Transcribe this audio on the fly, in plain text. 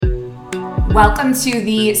Welcome to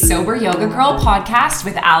the Sober Yoga Girl podcast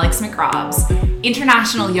with Alex McRobbs,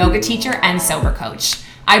 international yoga teacher and sober coach.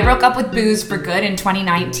 I broke up with booze for good in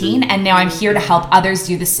 2019, and now I'm here to help others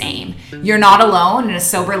do the same. You're not alone, and a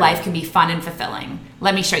sober life can be fun and fulfilling.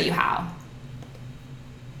 Let me show you how.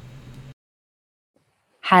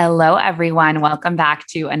 Hello, everyone. Welcome back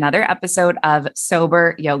to another episode of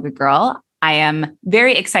Sober Yoga Girl. I am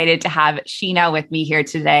very excited to have Shaena with me here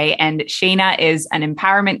today. And Shaena is an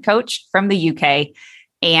empowerment coach from the UK.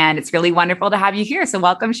 And it's really wonderful to have you here. So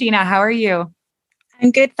welcome, Shaena. How are you? I'm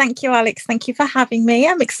good. Thank you, Alex. Thank you for having me.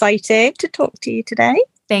 I'm excited to talk to you today.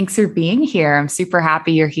 Thanks for being here. I'm super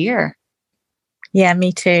happy you're here. Yeah,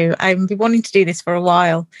 me too. I've been wanting to do this for a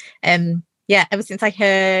while. Ever since I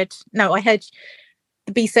heard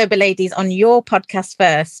the Be Sober Ladies on your podcast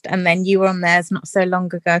first, and then you were on theirs not so long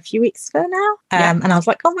ago, a few weeks ago now. And I was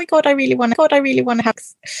like, oh my God, I really want to have.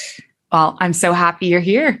 Well, I'm so happy you're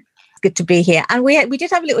here. It's good to be here. And we did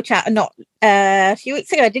have a little chat a few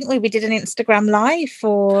weeks ago, didn't we? We did an Instagram live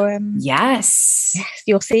for yes,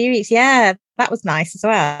 your series. Yeah, that was nice as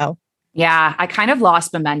well. Yeah, I kind of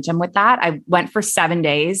lost momentum with that. I went for 7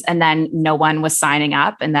 days and then no one was signing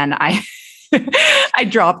up. And then I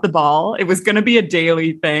dropped the ball. It was going to be a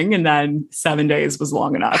daily thing. And then 7 days was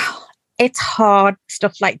long enough. It's hard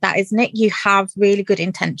stuff like that, isn't it? You have really good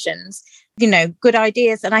intentions, good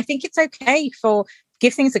ideas. And I think it's okay to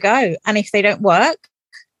give things a go. And if they don't work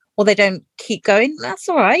or they don't keep going, that's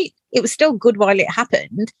all right. It was still good while it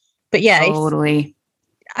happened. But yeah, totally.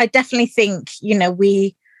 I definitely think,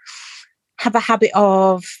 we have a habit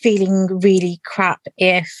of feeling really crap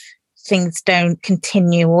if things don't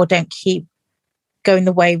continue or don't keep going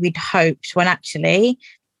the way we'd hoped, when actually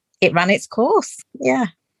it ran its course. Yeah,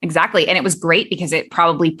 exactly. And it was great because it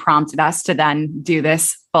probably prompted us to then do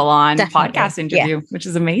this full-on podcast interview, which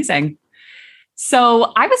is amazing.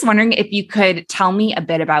 So I was wondering if you could tell me a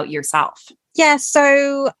bit about yourself. Yeah,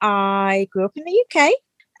 so I grew up in the UK.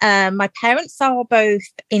 My parents are both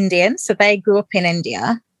Indian, so they grew up in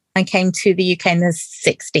India and came to the UK in the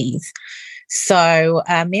 60s. So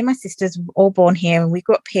me and my sisters were all born here and we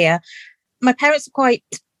grew up here. My parents are quite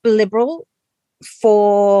liberal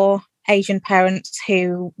for Asian parents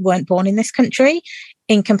who weren't born in this country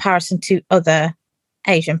in comparison to other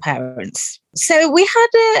Asian parents. So we had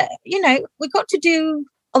we got to do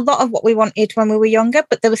a lot of what we wanted when we were younger,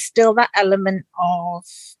 but there was still that element of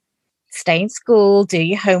stay in school, do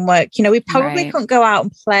your homework. We probably couldn't go out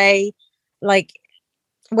and play like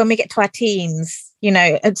when we get to our teens,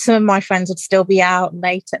 and some of my friends would still be out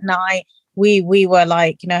late at night. We were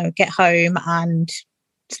like, get home and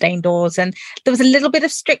stay indoors. And there was a little bit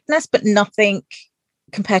of strictness, but nothing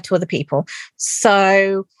compared to other people.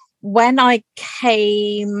 So when I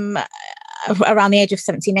came around the age of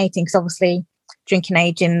 17, 18, because obviously drinking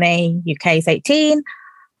age in the UK is 18,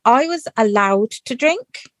 I was allowed to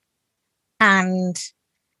drink. And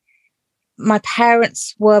my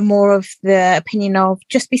parents were more of the opinion of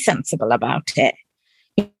just be sensible about it.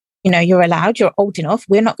 You're allowed, you're old enough.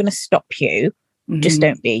 We're not going to stop you. Mm-hmm. Just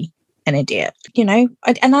don't be an idiot,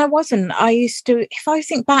 and I wasn't. I used to, if I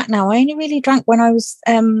think back now, I only really drank when I was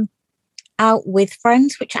out with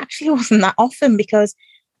friends, which actually wasn't that often because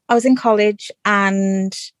I was in college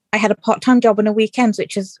and I had a part-time job on the weekends,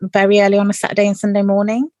 which is very early on a Saturday and Sunday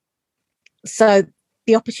morning. So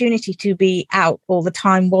the opportunity to be out all the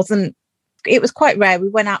time it was quite rare. We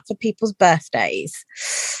went out for people's birthdays.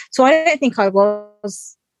 So I don't think I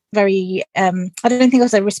was very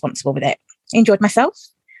responsible with it. I enjoyed myself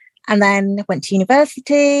and then went to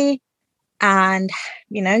university and,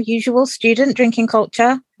 usual student drinking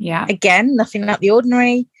culture. Yeah. Again, nothing out of the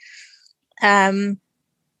ordinary. So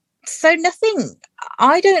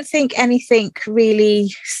I don't think anything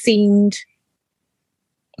really seemed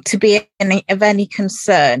to be of any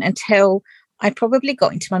concern until I probably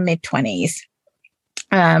got into my mid-20s.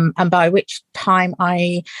 And by which time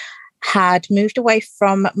I had moved away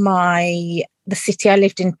from the city I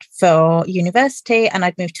lived in for university, and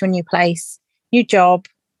I'd moved to a new place, new job,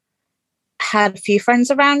 had a few friends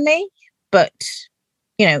around me, but,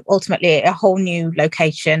 ultimately a whole new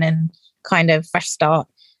location and kind of fresh start.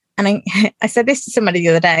 And I said this to somebody the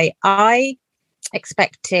other day, I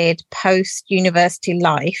expected post-university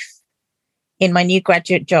life in my new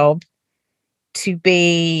graduate job to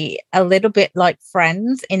be a little bit like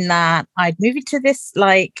Friends, in that I'd move into this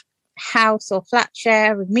like house or flat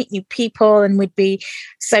share, would meet new people and we'd be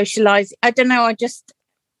socializing. I don't know, I just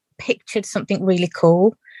pictured something really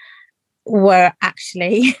cool, where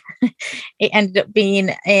actually it ended up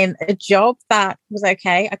being in a job that was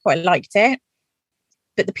okay. I quite liked it,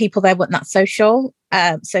 but the people there weren't that sociable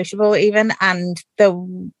even. And there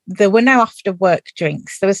were no after work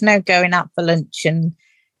drinks. There was no going out for lunch, and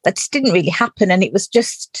that just didn't really happen. And it was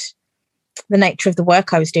just the nature of the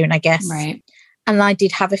work I was doing, I guess. Right. And I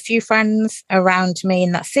did have a few friends around me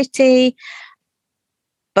in that city,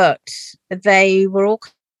 but they were all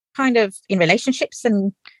kind of in relationships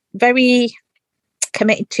and very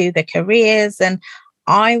committed to their careers. And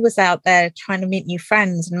I was out there trying to meet new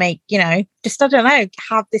friends and make, just, I don't know,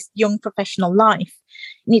 have this young professional life.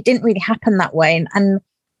 And it didn't really happen that way. And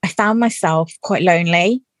I found myself quite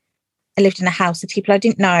lonely. I lived in a house of people I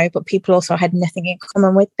didn't know, but people also I had nothing in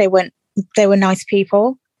common with. They were nice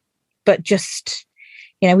people, but just,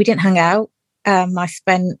 we didn't hang out. I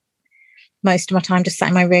spent most of my time just sat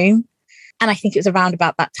in my room. And I think it was around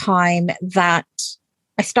about that time that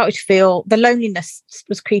I started to feel the loneliness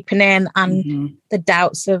was creeping in, and the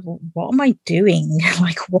doubts of, what am I doing?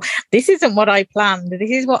 Like, this isn't what I planned. This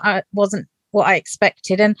is wasn't what I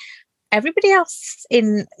expected. And everybody else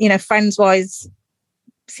friends wise,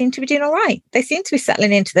 seemed to be doing all right. They seemed to be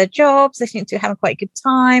settling into their jobs. They seemed to be having quite a good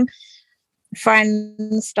time.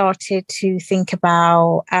 Friends started to think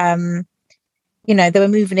about, they were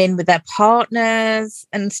moving in with their partners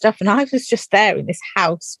and stuff. And I was just there in this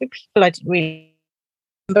house with people I didn't really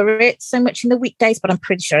remember it so much in the weekdays, but I'm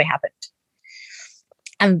pretty sure it happened.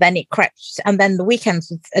 And then it crept. And then the weekends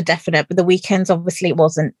was a definite, but the weekends, obviously, it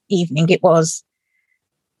wasn't evening. It was,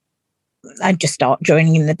 I'd just start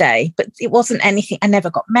joining in the day, but it wasn't anything. I never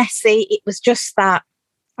got messy. It was just that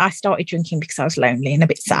I started drinking because I was lonely and a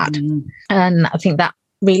bit sad. And I think that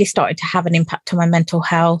really started to have an impact on my mental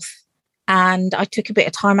health. And I took a bit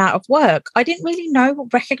of time out of work. I didn't really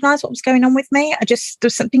recognize what was going on with me. There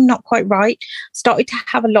was something not quite right. Started to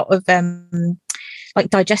have a lot of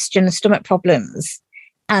digestion and stomach problems.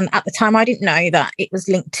 And at the time, I didn't know that it was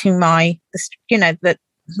linked to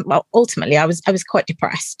ultimately I was quite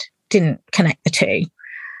depressed. Didn't connect the two.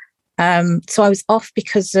 So I was off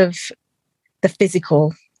because of the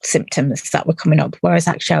physical symptoms that were coming up, whereas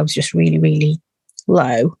actually I was just really, really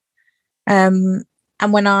low.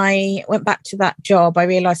 And when I went back to that job, I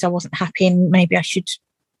realised I wasn't happy and maybe I should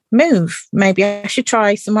move. Maybe I should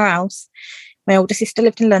try somewhere else. My older sister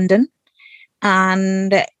lived in London,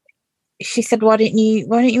 and she said, why don't you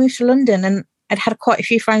move to London? And I'd had quite a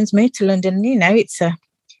few friends move to London. It's a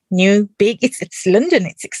new, big, it's London.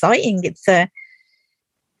 It's exciting.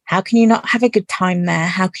 How can you not have a good time there?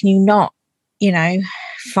 How can you not,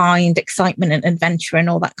 find excitement and adventure and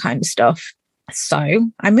all that kind of stuff? So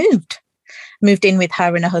I moved in with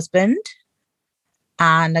her and her husband,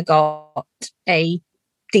 and I got a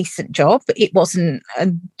decent job. It wasn't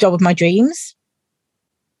a job of my dreams.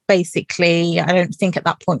 Basically, I don't think at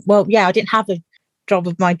that point, I didn't have a job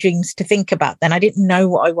of my dreams to think about then. I didn't know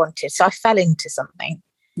what I wanted. So I fell into something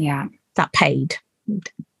that paid,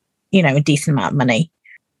 a decent amount of money.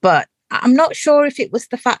 But I'm not sure if it was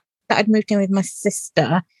the fact that I'd moved in with my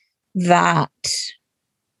sister that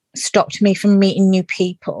stopped me from meeting new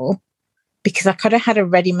people, because I could have had a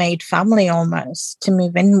ready-made family almost to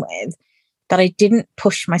move in with, that I didn't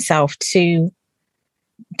push myself to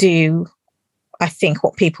do, I think,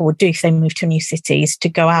 what people would do if they moved to new cities, to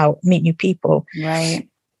go out, meet new people. Right.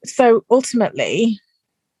 So ultimately,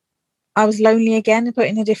 I was lonely again, but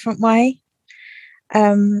in a different way.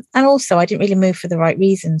 And also, I didn't really move for the right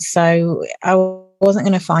reasons. So I wasn't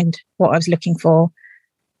going to find what I was looking for,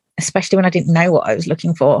 especially when I didn't know what I was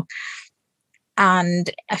looking for. And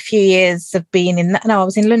a few years of being I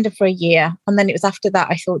was in London for a year. And then it was after that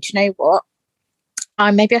I thought, you know what?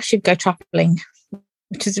 Maybe I should go traveling,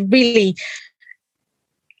 which is really,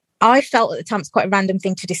 I felt at the time it's quite a random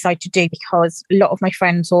thing to decide to do, because a lot of my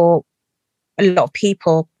friends or a lot of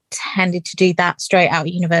people tended to do that straight out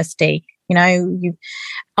of university. You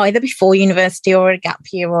either before university or a gap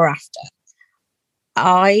year or after.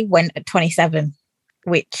 I went at 27,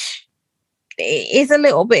 which is a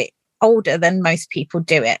little bit older than most people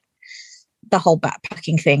do it. The whole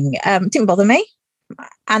backpacking thing didn't bother me,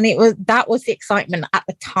 and that was the excitement at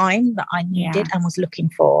the time that I needed and was looking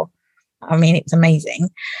for. I mean, it was amazing.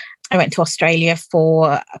 I went to Australia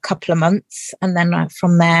for a couple of months, and then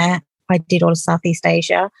from there I did all of Southeast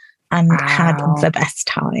Asia and had the best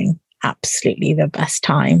time. Absolutely the best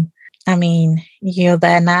time. I mean, you're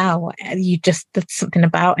there now. There's something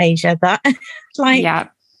about Asia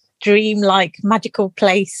that dream-like magical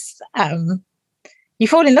place. You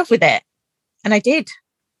fall in love with it. And I did.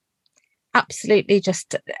 Absolutely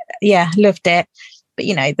just, loved it. But,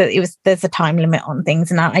 there's a time limit on things,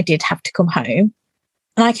 and I did have to come home.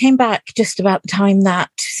 And I came back just about the time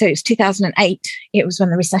so it was 2008. It was when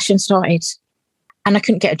the recession started. And I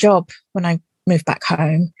couldn't get a job when I moved back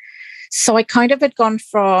home. So I kind of had gone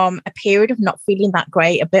from a period of not feeling that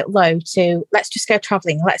great, a bit low, to let's just go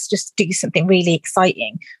traveling. Let's just do something really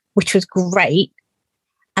exciting, which was great.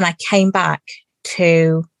 And I came back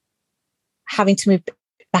to having to move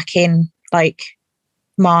back in like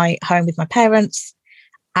my home with my parents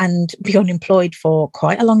and be unemployed for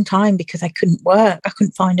quite a long time because I couldn't work. I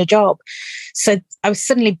couldn't find a job. So I was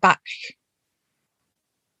suddenly back,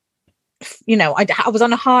 you know, I was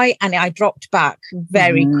on a high and I dropped back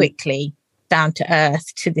very quickly down to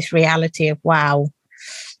earth to this reality of wow.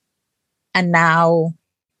 And now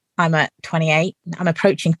I'm at 28, I'm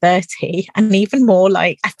approaching 30, and even more,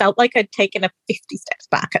 like I felt like I'd taken a 50 steps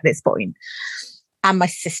back at this point. And my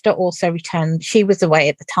sister also returned. She was away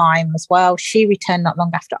at the time as well. She returned not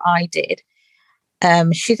long after I did.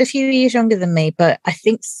 She's a few years younger than me, but I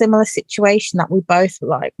think similar situation that we both were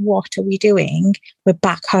like, what are we doing? We're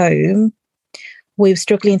back home. We were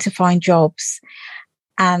struggling to find jobs.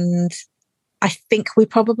 And I think we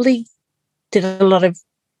probably did a lot of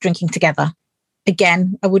drinking together.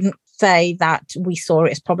 Again, I wouldn't say that we saw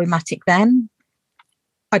it as problematic then.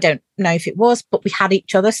 I don't know if it was, but we had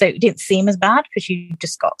each other, so it didn't seem as bad because you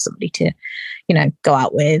just got somebody to, you know, go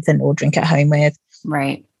out with and or drink at home with.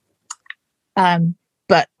 Right.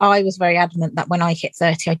 But I was very adamant that when I hit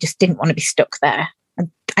 30, I just didn't want to be stuck there.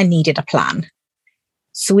 I needed a plan.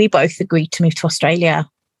 So we both agreed to move to Australia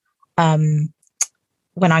when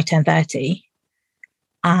I turned 30.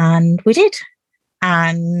 And we did.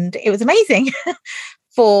 And it was amazing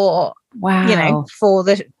for, you know, for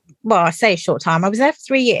the, well, I say a short time. I was there for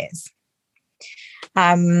 3 years.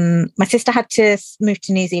 My sister had to move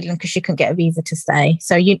to New Zealand because she couldn't get a visa to stay.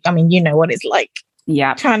 So, you know what it's like.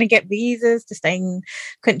 Yeah. Trying to get visas to stay in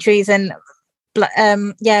countries. And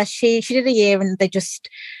yeah, she did a year, and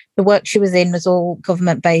the work she was in was all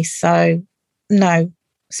government based. So no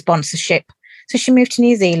sponsorship. So she moved to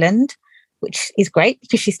New Zealand, which is great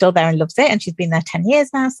because she's still there and loves it. And she's been there 10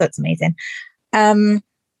 years now. So it's amazing.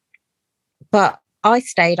 But I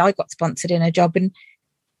stayed, I got sponsored in a job, and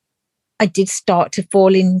I did start to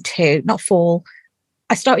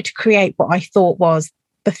I started to create what I thought was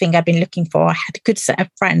the thing I'd been looking for. I had a good set of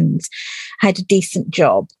friends, I had a decent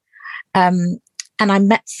job. And I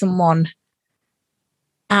met someone,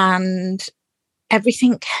 and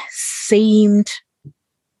everything seemed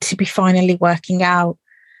to be finally working out.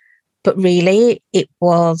 But really, it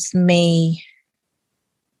was me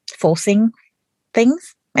forcing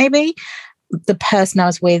things, maybe. The person I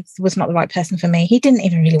was with was not the right person for me. He didn't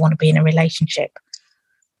even really want to be in a relationship.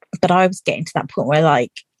 But I was getting to that point where,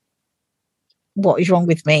 like, what is wrong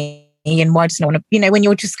with me? And why doesn't I want to, you know, when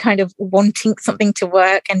you're just kind of wanting something to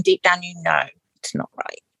work and deep down you know it's not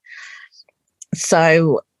right.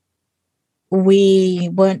 So we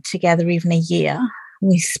weren't together even a year.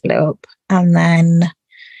 We split up, and then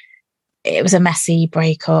it was a messy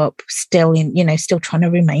breakup, still trying to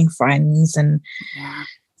remain friends, and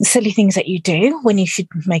silly things that you do when you should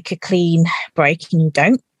make a clean break and you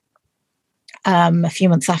don't. A few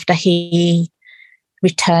months after, he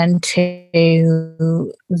returned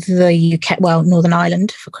to the UK, well, Northern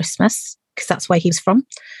Ireland for Christmas, because that's where he was from,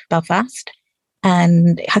 Belfast.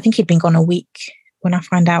 And I think he'd been gone a week when I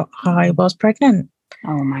found out I was pregnant.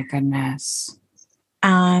 Oh my goodness.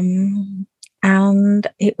 And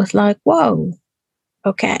it was like, whoa,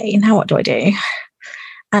 okay, now what do I do?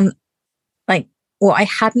 And like, what I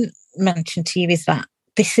hadn't mentioned to you is that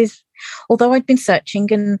this is, although I'd been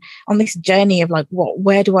searching and on this journey of like,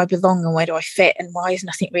 where do I belong and where do I fit and why is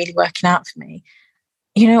nothing really working out for me?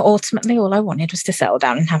 You know, ultimately all I wanted was to settle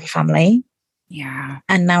down and have a family. Yeah.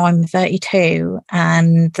 And now I'm 32,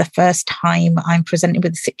 and the first time I'm presented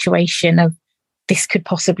with a situation of this could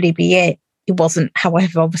possibly be it. It wasn't how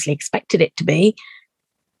I've obviously expected it to be.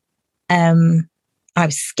 I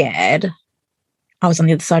was scared. I was on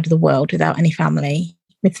the other side of the world without any family,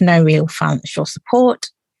 with no real financial support.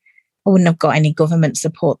 I wouldn't have got any government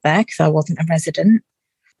support there because I wasn't a resident.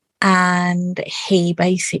 And he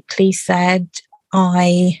basically said,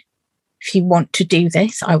 if you want to do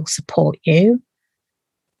this, I will support you.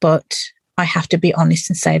 But I have to be honest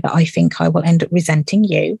and say that I think I will end up resenting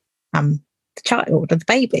you, the child or the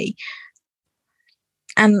baby.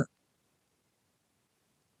 And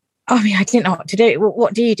I mean, I didn't know what to do.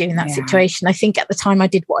 What do you do in that situation? I think at the time I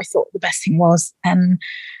did what I thought the best thing was. And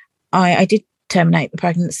I did terminate the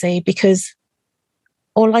pregnancy because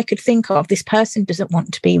all I could think of, this person doesn't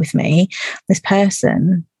want to be with me. This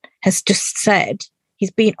person has just said,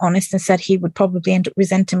 he's been honest and said he would probably end up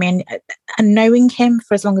resenting me. And knowing him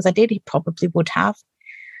for as long as I did, he probably would have.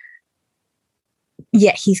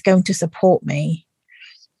 Yet he's going to support me.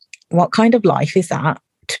 What kind of life is that?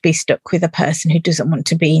 to be stuck with a person who doesn't want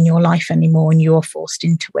to be in your life anymore and you're forced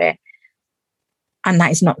into it. And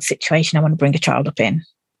that is not the situation I want to bring a child up in.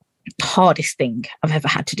 The hardest thing I've ever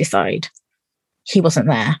had to decide. He wasn't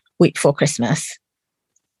there week before Christmas.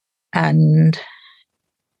 And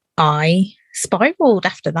I spiraled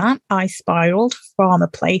after that. I spiraled from a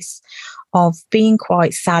place of being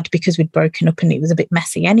quite sad because we'd broken up and it was a bit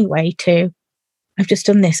messy anyway to I've just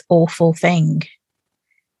done this awful thing.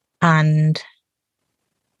 And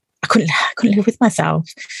I couldn't live with myself.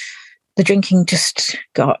 The drinking just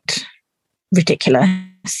got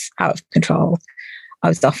ridiculous, out of control. I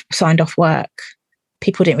was signed off work.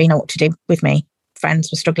 People didn't really know what to do with me.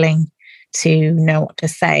 Friends were struggling to know what to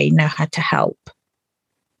say, know how to help.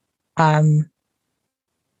 And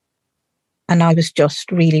I was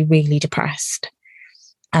just really, really depressed.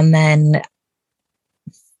 And then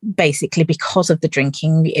basically because of the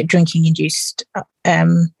drinking induced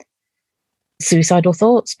suicidal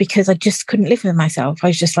thoughts because I just couldn't live with myself. I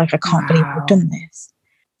was just like, I can't believe I've done this.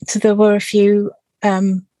 So there were a few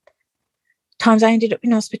times I ended up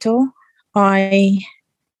in hospital. I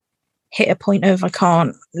hit a point of I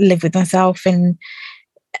can't live with myself, and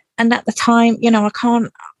at the time,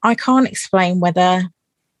 I can't explain whether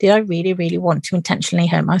did I really, really want to intentionally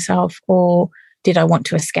hurt myself, or did I want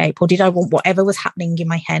to escape, or did I want whatever was happening in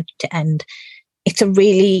my head to end. It's a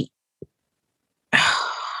really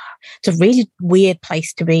weird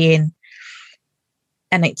place to be in,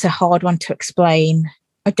 and it's a hard one to explain.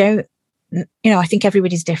 I think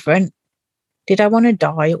everybody's different. Did I want to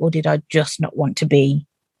die, or did I just not want to be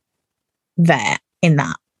there in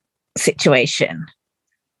that situation?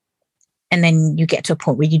 And then you get to a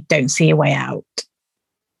point where you don't see a way out.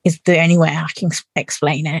 Is the only way I can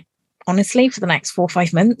explain it. Honestly, for the next 4 or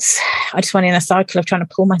 5 months, I just went in a cycle of trying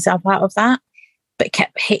to pull myself out of that, but it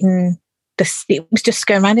kept hitting it was just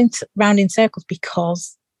going round in circles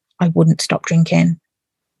because I wouldn't stop drinking.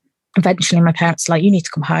 Eventually, my parents were like, you need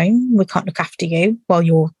to come home. We can't look after you while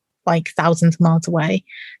you're like thousands of miles away.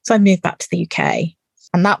 So I moved back to the UK.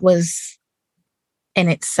 And that was in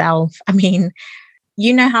itself, I mean,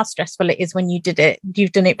 you know how stressful it is when you did it.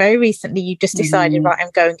 You've done it very recently. You just decided, right, I'm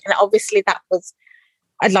going. And obviously that was,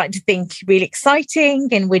 I'd like to think, really exciting.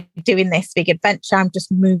 And we're doing this big adventure. I'm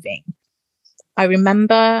just moving. I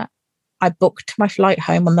remember I booked my flight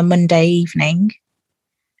home on the Monday evening.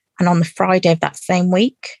 And on the Friday of that same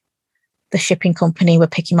week, the shipping company were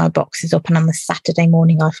picking my boxes up. And on the Saturday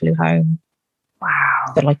morning, I flew home.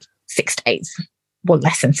 Wow. So like 6 days, well,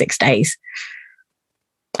 less than 6 days.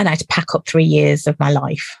 And I had to pack up 3 years of my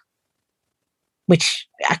life, which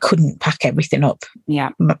I couldn't pack everything up.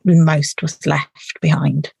 Yeah. Most was left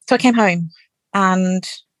behind. So I came home and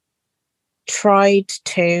tried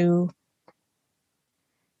to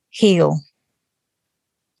heal.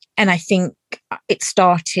 And I think it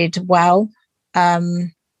started well.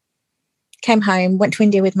 Came home, went to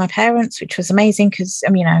India with my parents, which was amazing because,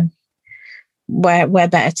 where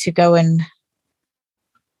better to go and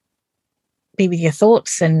be with your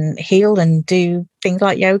thoughts and heal and do things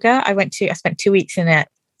like yoga. I spent 2 weeks in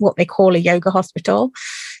what they call a yoga hospital.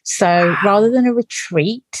 So rather than a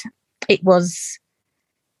retreat, it was,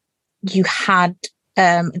 you had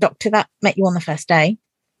a doctor that met you on the first day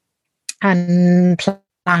and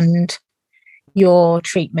planned your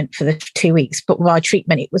treatment for the 2 weeks. But by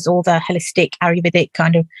treatment, it was all the holistic Ayurvedic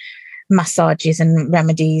kind of massages and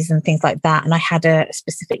remedies and things like that. And I had a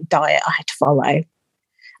specific diet I had to follow.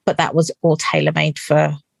 But that was all tailor-made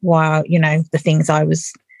for the things I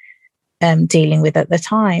was dealing with at the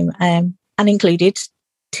time, and included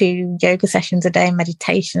 2 yoga sessions a day,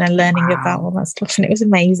 meditation, and learning about all that stuff. And it was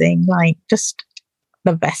amazing, like just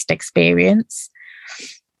the best experience.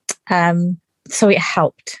 So it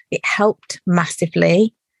helped. It helped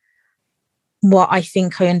massively. What I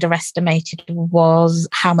think I underestimated was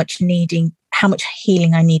how much healing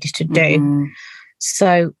I needed to do. Mm-hmm.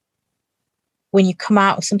 So when you come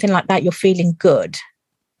out of something like that, you're feeling good.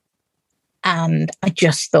 And I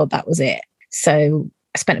just thought that was it. So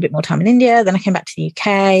I spent a bit more time in India. Then I came back to the UK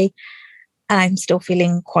and I'm still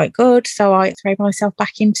feeling quite good. So I threw myself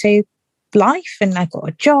back into life and I got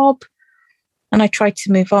a job and I tried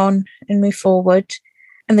to move on and move forward.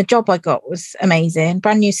 And the job I got was amazing.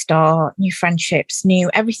 Brand new start, new friendships,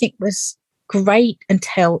 everything was great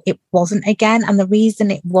until it wasn't again. And the reason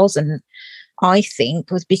it wasn't, I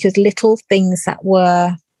think, was because little things that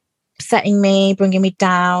were upsetting me, bringing me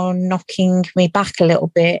down, knocking me back a little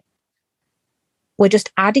bit, were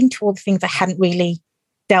just adding to all the things I hadn't really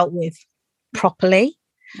dealt with properly.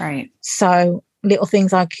 Right. So little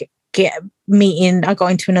things like I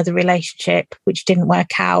got into another relationship, which didn't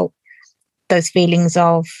work out. Those feelings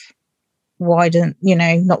of why don't,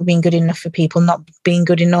 not being good enough for people, not being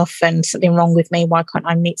good enough and something wrong with me. Why can't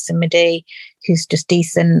I meet somebody who's just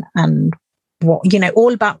decent? And what,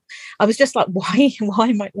 all about, I was just like, what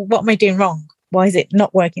am I doing wrong? Why is it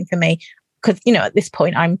not working for me? Because, at this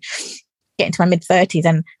point I'm getting to my mid-30s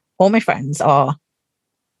and all my friends are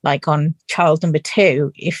like on child number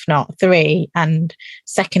 2, if not 3, and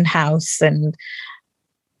second house, and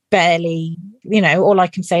barely, all I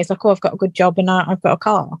can say is like, oh, I've got a good job and I've got a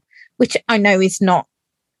car, which I know is not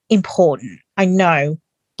important. I know,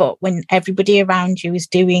 but when everybody around you is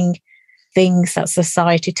doing things that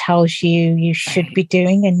society tells you should be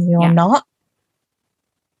doing and you're not,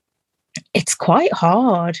 it's quite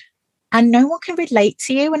hard. And no one can relate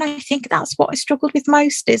to you. And I think that's what I struggled with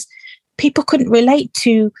most, is people couldn't relate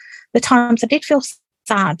to the times I did feel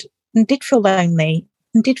sad and did feel lonely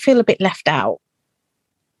and did feel a bit left out.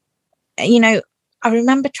 I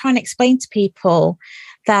remember trying to explain to people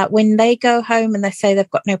that when they go home and they say they've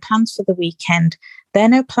got no plans for the weekend, their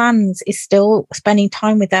no plans is still spending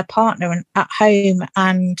time with their partner and at home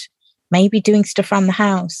and maybe doing stuff around the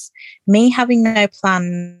house. Me having no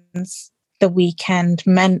plans the weekend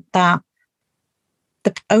meant that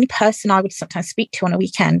the only person I would sometimes speak to on a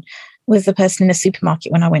weekend was the person in the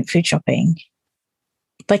supermarket when I went food shopping.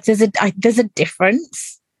 Like there's a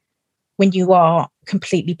difference when you are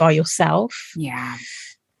completely by yourself. Yeah.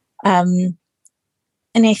 And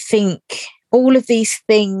I think all of these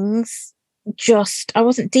things, I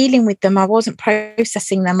wasn't dealing with them. I wasn't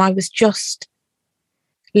processing them. I was just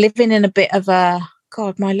living in a bit of a,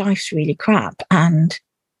 God, my life's really crap. And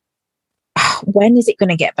when is it going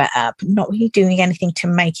to get better? But not really doing anything to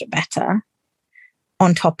make it better.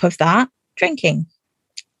 On top of that, drinking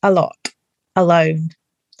a lot, alone.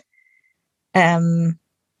 And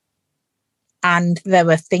there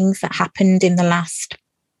were things that happened in the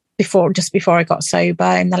just before I got sober,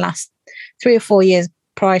 in the last 3 or 4 years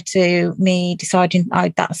prior to me deciding,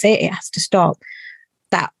 that's it has to stop.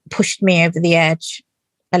 That pushed me over the edge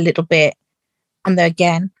a little bit. And then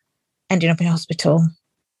again, ending up in hospital.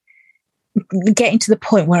 Getting to the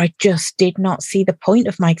point where I just did not see the point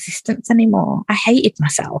of my existence anymore. I hated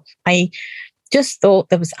myself. I just thought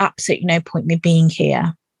there was absolutely no point in me being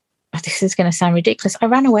here. This is going to sound ridiculous. I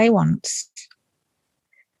ran away once.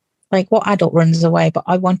 Like, what adult runs away? But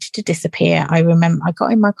I wanted to disappear. I remember I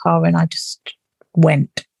got in my car and I just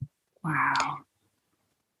went. Wow.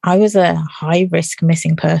 I was a high risk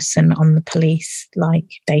missing person on the police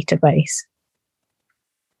database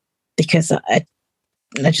because I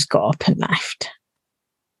just got up and left.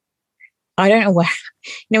 I don't know where,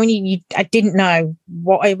 when I didn't know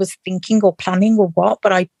what I was thinking or planning or what,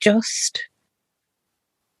 but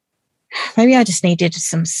maybe I just needed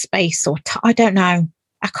some space I don't know.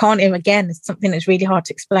 I can't even, again, it's something that's really hard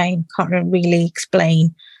to explain. Can't really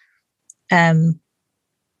explain. And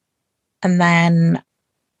then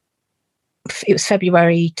it was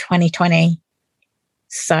February 2020.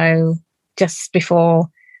 So just before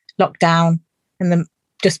lockdown, and then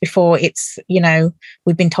just before it's,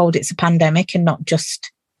 we've been told it's a pandemic and not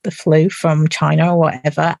just the flu from China or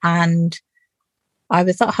whatever. And I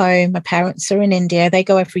was at home. My parents are in India. They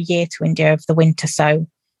go every year to India over the winter. So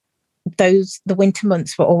the winter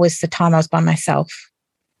months were always the time I was by myself.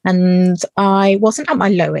 And I wasn't at my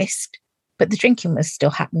lowest, but the drinking was still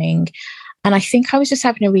happening. And I think I was just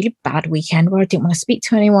having a really bad weekend where I didn't want to speak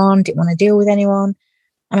to anyone, didn't want to deal with anyone.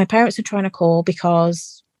 And my parents were trying to call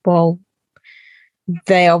because, well,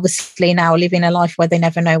 they obviously now living a life where they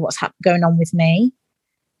never know what's going on with me.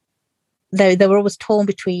 They were always torn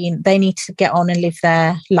between they need to get on and live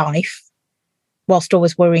their life whilst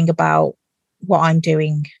always worrying about what I'm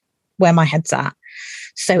doing, where my head's at.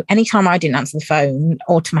 So anytime I didn't answer the phone,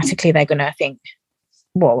 automatically they're going to think,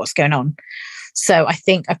 what's going on? So I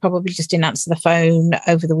think I probably just didn't answer the phone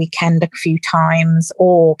over the weekend a few times,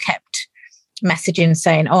 or kept messaging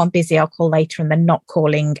saying, I'm busy, I'll call later, and then not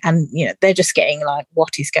calling. And, they're just getting like,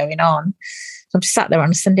 what is going on? So I'm just sat there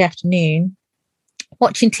on a Sunday afternoon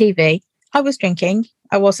watching TV. I was drinking.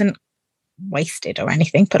 I wasn't wasted or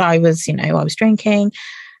anything, but I was, I was drinking.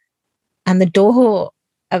 And the door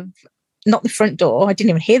not the front door, I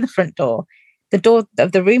didn't even hear the front door. The door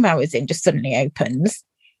of the room I was in just suddenly opens.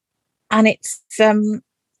 And it's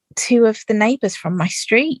 2 of the neighbours from my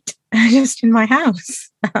street just in my house.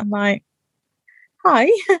 I'm like, hi.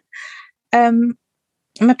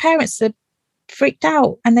 My parents had freaked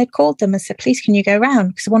out and they'd called them and said, please, can you go round?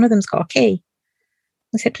 Because one of them's got a key.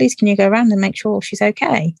 I said, please, can you go round and make sure she's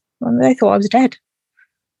okay? Well, they thought I was dead.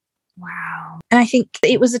 Wow. And I think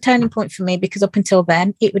it was a turning point for me because up until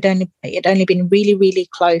then, it had only been really, really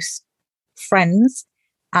close friends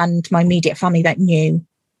and my immediate family that knew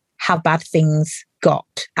how bad things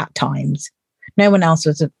got at times. No one else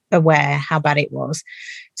was aware how bad it was.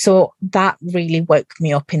 So that really woke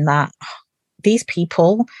me up in that these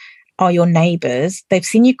people are your neighbours. They've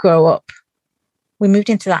seen you grow up. We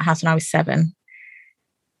moved into that house when I was 7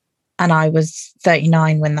 and I was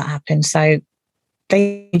 39 when that happened. So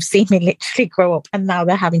they've seen me literally grow up and now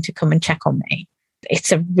they're having to come and check on me.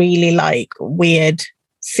 It's a really weird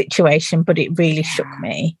situation, but it really shook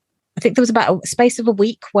me. I think there was about a space of a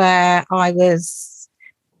week where I was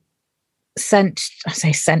sent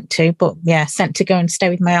to go and stay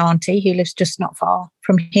with my auntie who lives just not far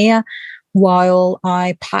from here while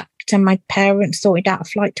I packed and my parents sorted out a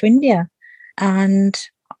flight to India. And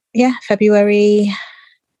February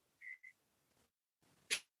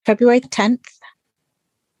the 10th,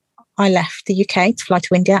 I left the UK to fly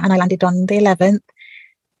to India and I landed on the 11th.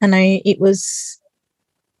 And I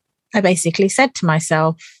basically said to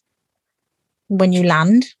myself, when you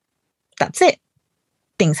land, that's it.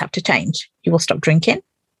 Things have to change. You will stop drinking.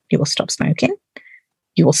 You will stop smoking.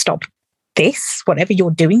 You will stop this, whatever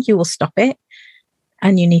you're doing, you will stop it.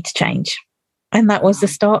 And you need to change. And that was the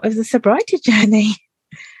start of the sobriety journey.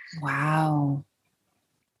 Wow.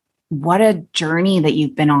 What a journey that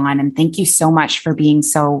you've been on. And thank you so much for being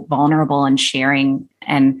so vulnerable and sharing.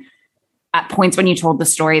 And at points when you told the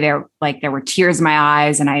story, there were tears in my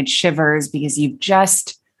eyes and I had shivers because you've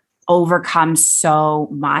just overcome so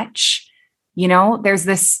much. You know, there's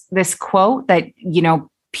this quote that,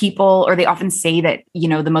 people, or they often say that,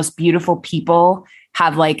 the most beautiful people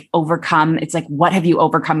have overcome. It's what have you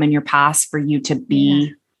overcome in your past for you to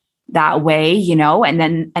be that way,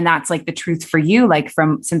 and that's the truth for you.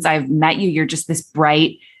 Since I've met you, you're just this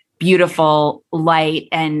bright, beautiful light.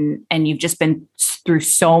 And you've just been through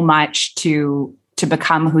so much to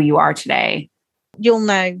become who you are today. You'll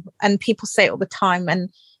know. And people say it all the time. And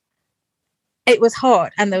it was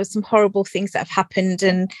hard. And there were some horrible things that have happened.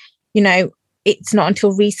 And, it's not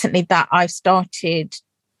until recently that I've started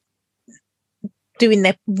doing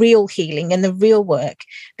the real healing and the real work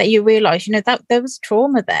that you realize, that there was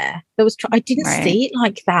trauma there. I didn't see it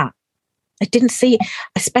like that. I didn't see it,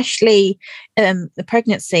 especially the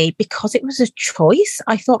pregnancy, because it was a choice.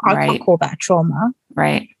 I thought I can't call that a trauma.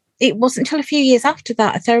 Right. It wasn't until a few years after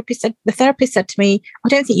that the therapist said to me, I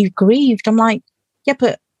don't think you've grieved. I'm like, yeah,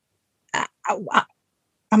 but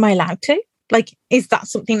am I allowed to? Is that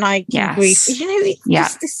something I can grieve?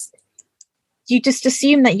 You just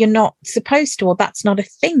assume that you're not supposed to, or that's not a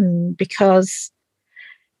thing, because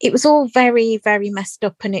it was all very, very messed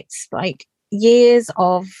up. And it's years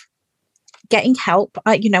of getting help.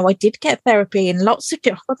 I did get therapy and lots of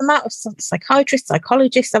them out of psychiatrists,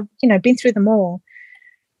 psychologists. I've, been through them all.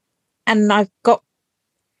 And I've got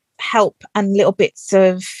help and little bits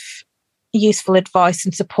of useful advice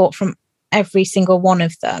and support from every single one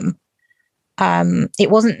of them.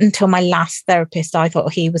 It wasn't until my last therapist, I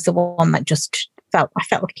thought he was the one that I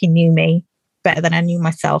felt like he knew me better than I knew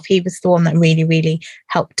myself. He was the one that really, really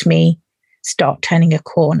helped me start turning a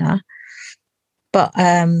corner. But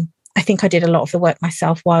I think I did a lot of the work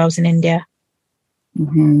myself while I was in India.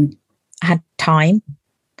 Mm-hmm. I had time.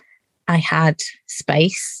 I had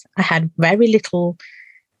space. I had very little,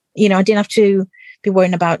 I didn't have to be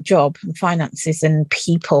worrying about job and finances and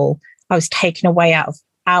people. I was taken away out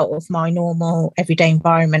of my normal everyday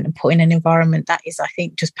environment and put in an environment that is, I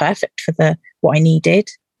think, just perfect for what I needed.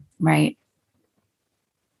 Right.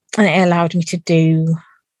 And it allowed me to do.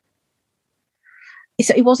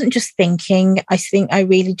 So it wasn't just thinking. I think I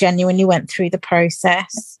really genuinely went through the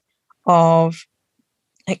process of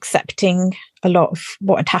accepting a lot of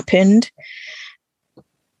what had happened,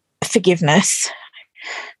 forgiveness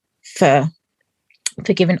for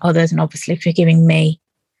forgiving others, and obviously forgiving me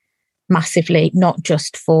massively, not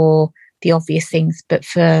just for the obvious things, but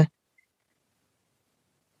for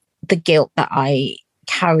the guilt that I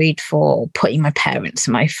carried for putting my parents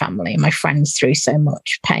and my family and my friends through so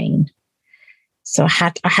much pain. So I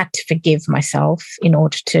had to forgive myself in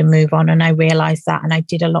order to move on. And I realized that, and I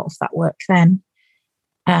did a lot of that work then.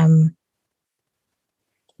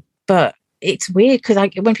 But it's weird because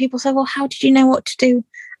when people say, well, how did you know what to do?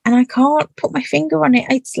 And I can't put my finger on it.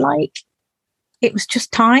 It's it was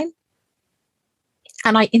just time.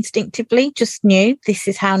 And I instinctively just knew this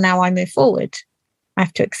is how now I move forward. I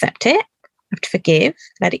have to accept it. I have to forgive,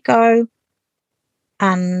 let it go.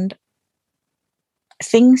 And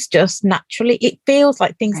things just naturally, it feels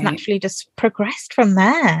like things naturally just progressed from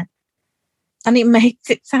there. And it makes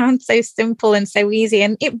it sound so simple and so easy.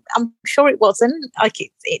 And I'm sure it wasn't.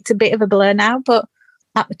 It's a bit of a blur now, but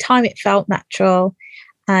at the time it felt natural.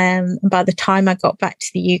 And by the time I got back to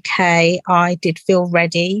the UK, I did feel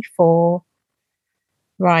ready for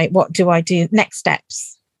right, what do I do? Next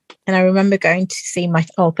steps. And I remember going to see my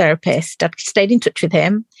old therapist. I'd stayed in touch with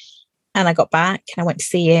him, and I got back and I went to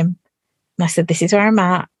see him. And I said, this is where I'm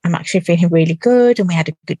at. I'm actually feeling really good. And we had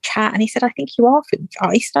a good chat. And he said, I think you are.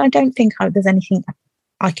 I said, I don't think there's anything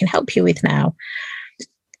I can help you with now.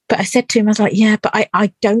 But I said to him, I was like, yeah, but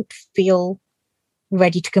I don't feel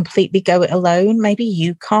ready to completely go it alone. Maybe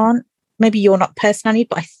you can't. Maybe you're not personally,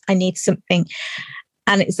 but I need something.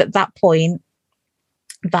 And it's at that point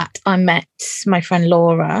that I met my friend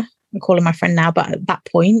Laura. I'm calling my friend now, but at that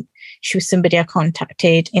point, she was somebody I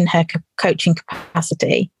contacted in her coaching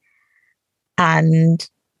capacity. And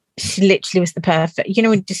she literally was the perfect,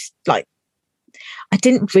 just like, I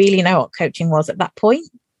didn't really know what coaching was at that point.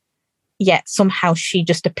 Yet somehow she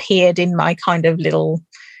just appeared in my kind of little,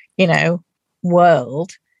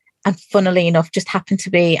 world. And funnily enough, just happened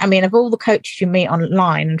to be, of all the coaches you meet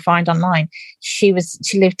online and find online, she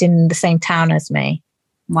lived in the same town as me.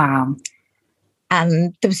 Wow.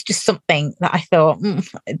 And there was just something that I thought,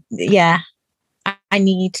 yeah, I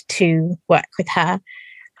need to work with her.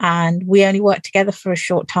 And we only worked together for a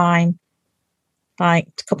short time, like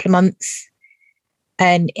a couple of months.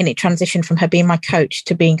 And it transitioned from her being my coach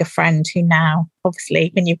to being a friend who now, obviously,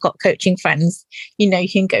 when you've got coaching friends, you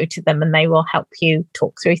can go to them and they will help you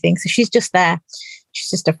talk through things. So she's just there. She's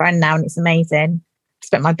just a friend now, and it's amazing. I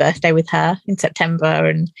spent my birthday with her in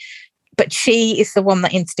September. But she is the one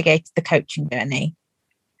that instigated the coaching journey.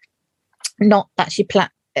 Not that she planned.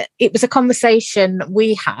 It was a conversation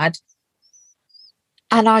we had.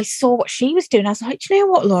 And I saw what she was doing. I was like, do you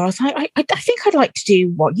know what, Laura? I was like, I think I'd like to do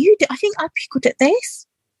what you do. I think I'd be good at this.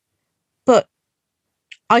 But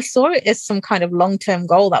I saw it as some kind of long-term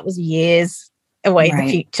goal that was years away in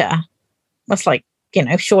the future. I was like,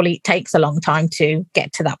 surely it takes a long time to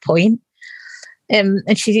get to that point. And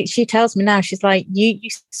she tells me now, she's like, you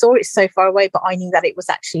saw it so far away, but I knew that it was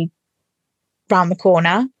actually round the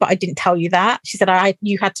corner, but I didn't tell you that. She said,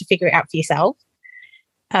 you had to figure it out for yourself.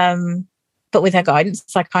 But with her guidance,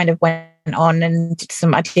 I kind of went on and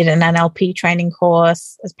I did an NLP training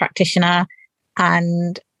course as practitioner.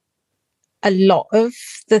 And a lot of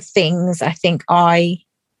the things I think I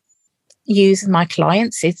use with my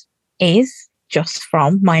clients is just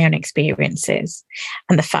from my own experiences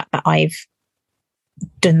and the fact that I've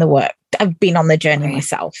done the work. I've been on the journey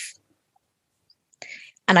myself.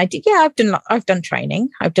 And I've done training.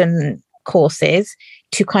 I've done courses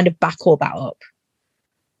to kind of back all that up.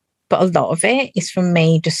 But a lot of it is from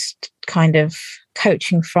me just kind of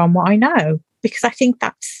coaching from what I know, because I think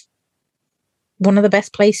that's one of the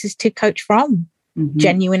best places to coach from,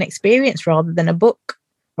 genuine experience rather than a book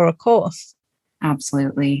or a course.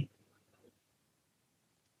 Absolutely.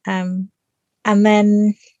 And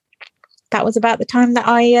then that was about the time that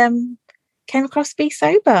I came across Be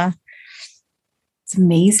Sober. It's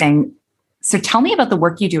amazing. So tell me about the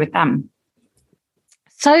work you do with them.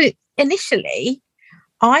 So initially,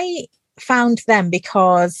 I found them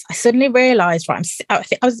because I suddenly realised, I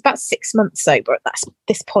was about 6 months sober at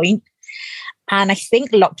this point. And I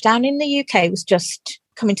think lockdown in the UK was just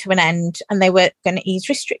coming to an end and they were going to ease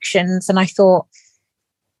restrictions. And I thought,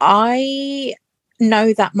 I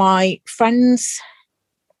know that my friends,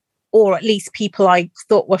 or at least people I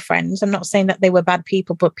thought were friends, I'm not saying that they were bad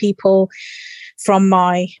people, but people from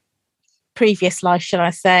my previous life, shall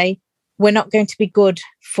I say, were not going to be good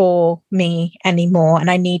for me anymore.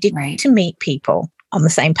 And I needed to meet people on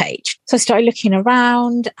the same page. So I started looking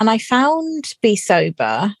around and I found Be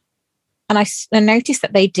Sober. And I noticed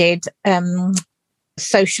that they did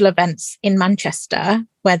social events in Manchester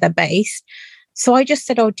where they're based. So I just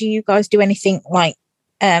said, do you guys do anything like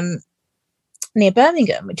near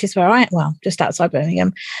Birmingham, which is where just outside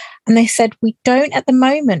Birmingham? And they said, we don't at the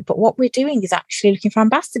moment, but what we're doing is actually looking for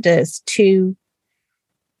ambassadors to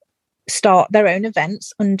start their own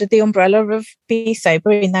events under the umbrella of Be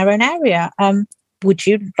Sober in their own area. Would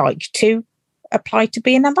you like to apply to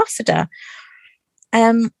be an ambassador?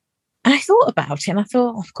 And I thought about it and I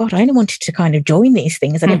thought, oh God, I only wanted to kind of join these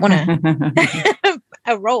things. I didn't want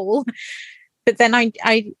a role. But then I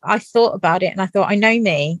thought about it and I thought, I know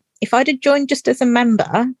me. If I'd have joined just as a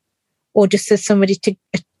member or just as somebody to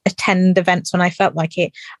attend events when I felt like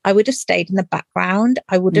it, I would have stayed in the background.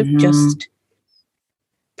 I would have just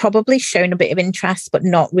probably shown a bit of interest, but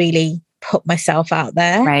not really put myself out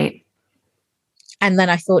there. Right. And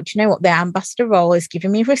then I thought, you know what, the ambassador role is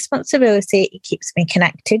giving me responsibility. It keeps me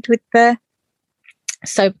connected with the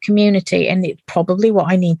sober community, and it's probably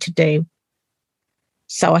what I need to do.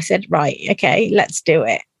 So I said, right, okay, let's do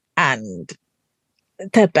it. And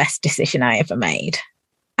the best decision I ever made.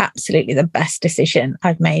 Absolutely the best decision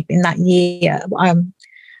I've made in that year. I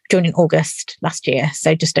joined in August last year,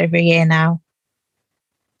 so just over a year now.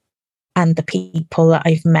 And the people that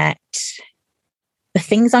I've met, the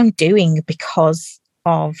things I'm doing because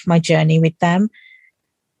of my journey with them,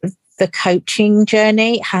 the coaching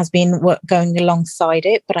journey has been going alongside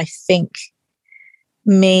it. But I think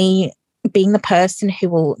me being the person who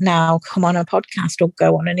will now come on a podcast or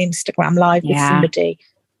go on an Instagram live with somebody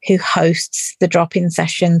who hosts the drop-in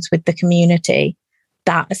sessions with the community,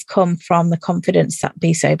 that has come from the confidence that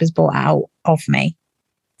Be Sober's brought out of me.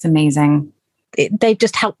 It's amazing. They've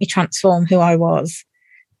just helped me transform who I was.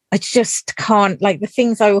 I just can't, like the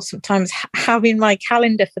things I will sometimes have in my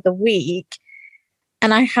calendar for the week,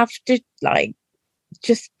 and I have to like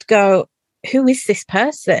just go, who is this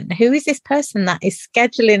person? Who is this person that is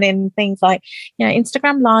scheduling in things like,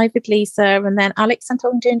 Instagram Live with Lisa, and then Alex and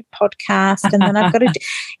Tom doing a podcast, and then I've got to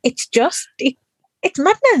it's just, it's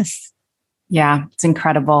madness. Yeah, it's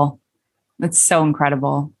incredible. It's so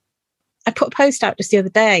incredible. I put a post out just the other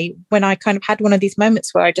day when I kind of had one of these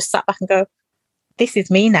moments where I just sat back and go, this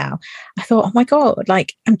is me now. I thought, oh my God,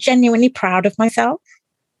 like I'm genuinely proud of myself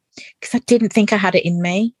because I didn't think I had it in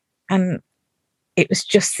me. And it was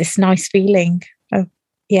just this nice feeling of,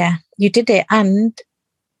 yeah, you did it. And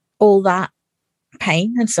all that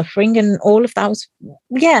pain and suffering and all of that was,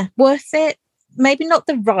 worth it. Maybe not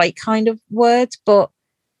the right kind of words, but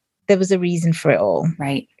there was a reason for it all.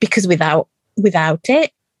 Right. Because without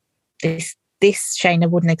it, this Shaena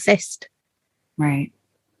wouldn't exist. Right.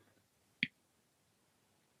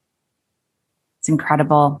 It's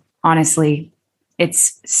incredible. Honestly,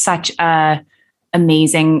 it's such a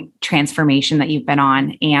amazing transformation that you've been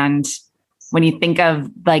on. And when you think of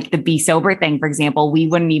like the Be Sober thing, for example, we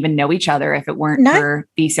wouldn't even know each other if it weren't for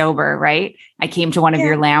Be Sober, right? I came to one of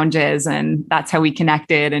your lounges and that's how we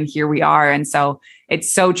connected, and here we are. And so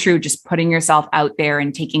it's so true. Just putting yourself out there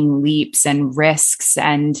and taking leaps and risks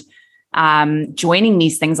and joining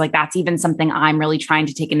these things, like that's even something I'm really trying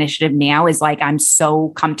to take initiative now, is like, I'm so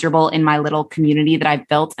comfortable in my little community that I've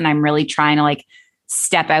built, and I'm really trying to like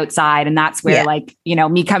step outside. And that's where like,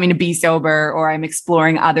 me coming to Be Sober, or I'm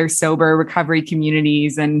exploring other sober recovery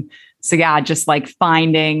communities. And so, just like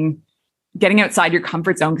getting outside your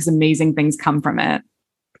comfort zone, because amazing things come from it.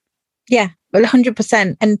 Yeah, well,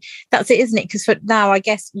 100%. And that's it, isn't it? Because for now, I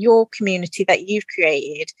guess your community that you've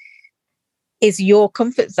created is your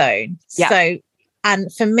comfort zone. Yeah. So,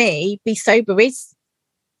 and for me, Be Sober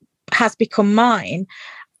has become mine.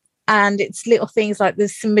 And it's little things like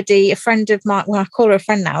there's somebody, a friend of mine, well, I call her a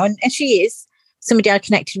friend now, and she is somebody I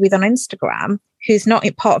connected with on Instagram, who's not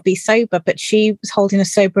part of Be Sober, but she was holding a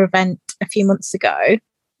sober event a few months ago.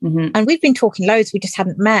 Mm-hmm. And we've been talking loads, we just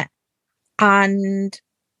hadn't met. And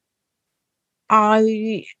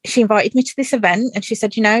she invited me to this event, and she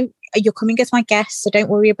said, you're coming as my guest, so don't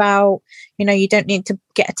worry about, you don't need to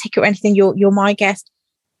get a ticket or anything. You're my guest.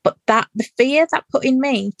 But the fear that put in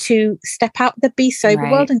me to step out the Be Sober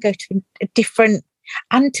world and go to a different,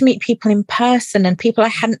 and to meet people in person and people I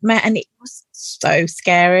hadn't met, and it was so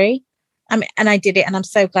scary. I mean, and I did it, and I'm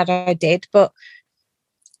so glad I did. But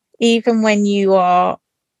even when you've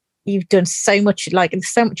done so much, like there's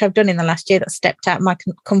so much I've done in the last year that stepped out of my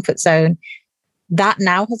comfort zone, that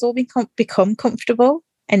now has all become comfortable.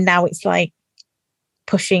 And now it's like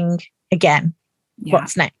pushing again. Yeah.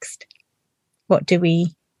 What's next? What do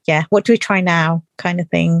we try now, kind of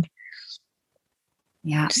thing?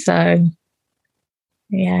 Yeah. So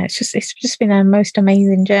it's just been a most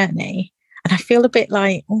amazing journey. And I feel a bit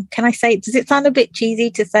like, can I say, does it sound a bit cheesy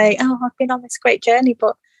to say, oh, I've been on this great journey?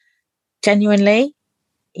 But genuinely,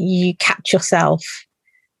 you catch yourself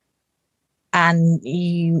and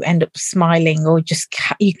you end up smiling, or just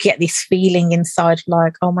you get this feeling inside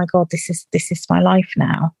like, oh my God, this is my life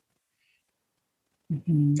now.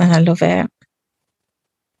 Mm-hmm. And I love it.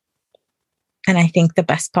 And I think the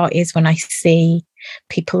best part is when I see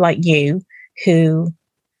people like you who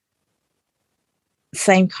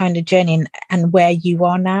same kind of journey and where you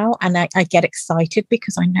are now, and I get excited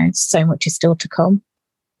because I know so much is still to come.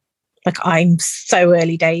 Like I'm so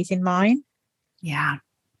early days in mine. Yeah.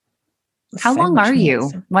 How long are you?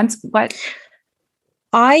 What?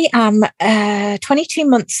 I am 22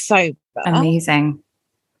 months sober. Amazing.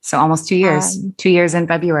 So almost 2 years. 2 years in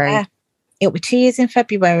February. Yeah, it'll be 2 years in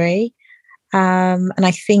February. And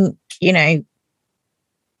I think,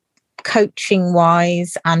 coaching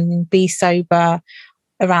wise and Be Sober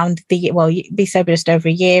Be Sober just over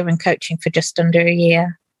a year, and coaching for just under a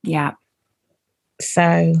year. Yeah.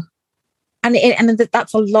 So, and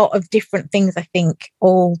that's a lot of different things, I think,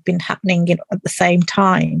 all been happening at the same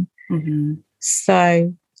time. Mm-hmm.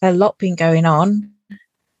 So a lot been going on,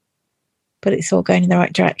 but it's all going in the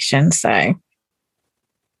right direction. So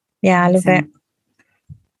Yeah, I love it.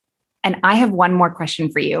 And I have one more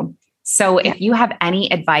question for you. So if you have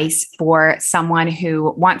any advice for someone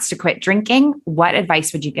who wants to quit drinking, what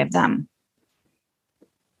advice would you give them?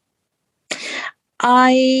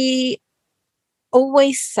 I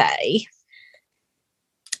always say,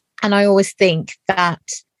 and I always think that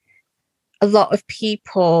a lot of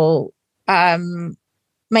people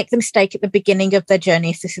make the mistake at the beginning of their journey,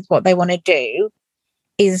 if this is what they want to do,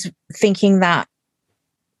 is thinking that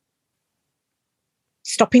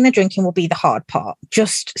stopping the drinking will be the hard part,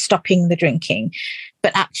 just stopping the drinking.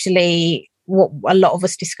 But actually, what a lot of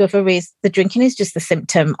us discover is the drinking is just the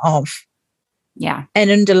symptom of an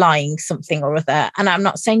underlying something or other. And I'm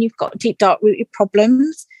not saying you've got deep, dark-rooted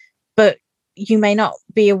problems, but you may not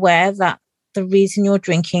be aware that the reason you're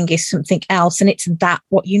drinking is something else, and it's that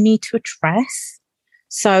what you need to address.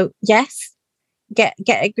 So yes, get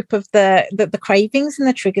a grip of the cravings and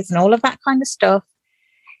the triggers and all of that kind of stuff.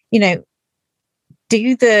 You know,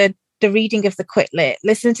 do the reading of the Quit Lit,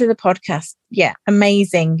 listen to the podcast. Yeah,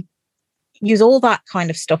 amazing. Use all that kind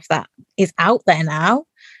of stuff that is out there now,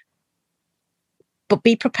 but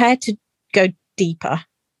be prepared to go deeper,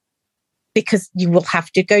 because you will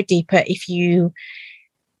have to go deeper if you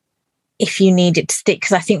need it to stick.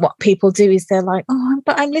 Because I think what people do is they're like, oh,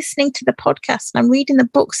 but I'm listening to the podcast and I'm reading the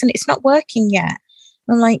books and it's not working yet.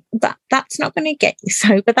 I'm like, that's not going to get you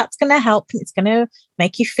sober. That's going to help, and it's going to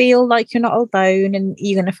make you feel like you're not alone, and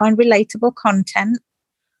you're going to find relatable content.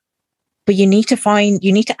 But you need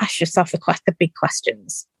to ask yourself the big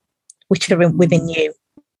questions, which are within you,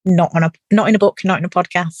 not in a book, not in a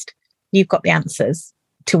podcast. You've got the answers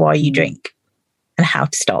to why you drink and how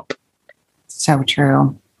to stop. So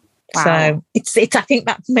true. Wow. So it's I think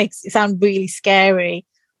that makes it sound really scary,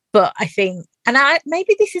 but I think, and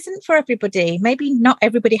maybe this isn't for everybody. Maybe not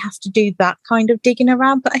everybody has to do that kind of digging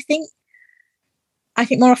around, but I think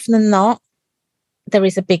more often than not, there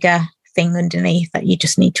is a bigger thing underneath that you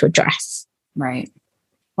just need to address. Right.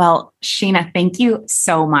 Well, Shaena, thank you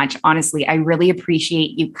so much. Honestly, I really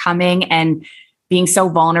appreciate you coming and being so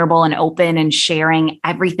vulnerable and open and sharing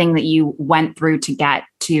everything that you went through to get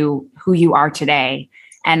to who you are today.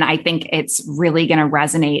 And I think it's really going to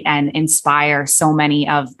resonate and inspire so many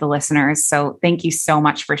of the listeners. So thank you so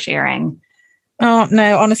much for sharing. Oh,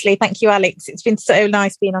 no, honestly, thank you, Alex. It's been so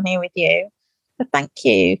nice being on here with you. So thank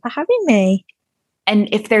you for having me.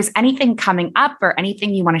 And if there's anything coming up or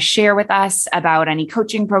anything you want to share with us about any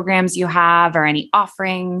coaching programs you have or any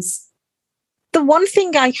offerings. The one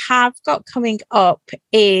thing I have got coming up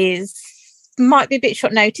might be a bit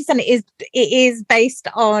short notice, and it is based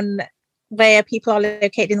on where people are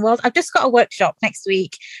located in the world. I've just got a workshop next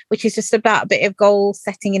week, which is just about a bit of goal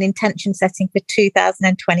setting and intention setting for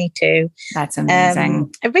 2022. That's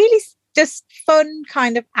amazing. A really just fun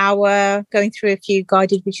kind of hour going through a few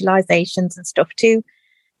guided visualizations and stuff to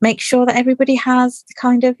make sure that everybody has the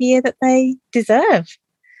kind of year that they deserve.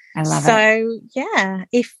 I love it. So yeah,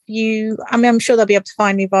 I'm sure they'll be able to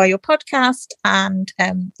find me via your podcast, and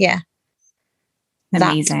amazing.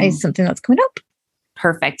 That is something that's coming up.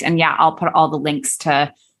 Perfect. And yeah, I'll put all the links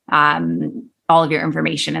to all of your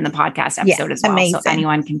information in the podcast episode as well. Amazing. So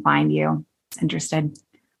anyone can find you interested.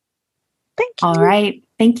 Thank you. All right.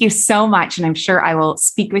 Thank you so much. And I'm sure I will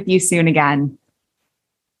speak with you soon again.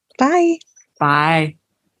 Bye. Bye.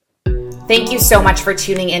 Thank you so much for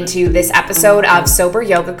tuning into this episode of Sober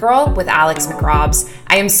Yoga Girl with Alex McRobbs.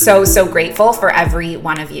 I am so, so grateful for every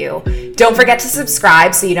one of you. Don't forget to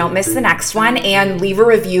subscribe so you don't miss the next one, and leave a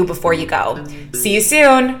review before you go. See you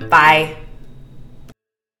soon. Bye.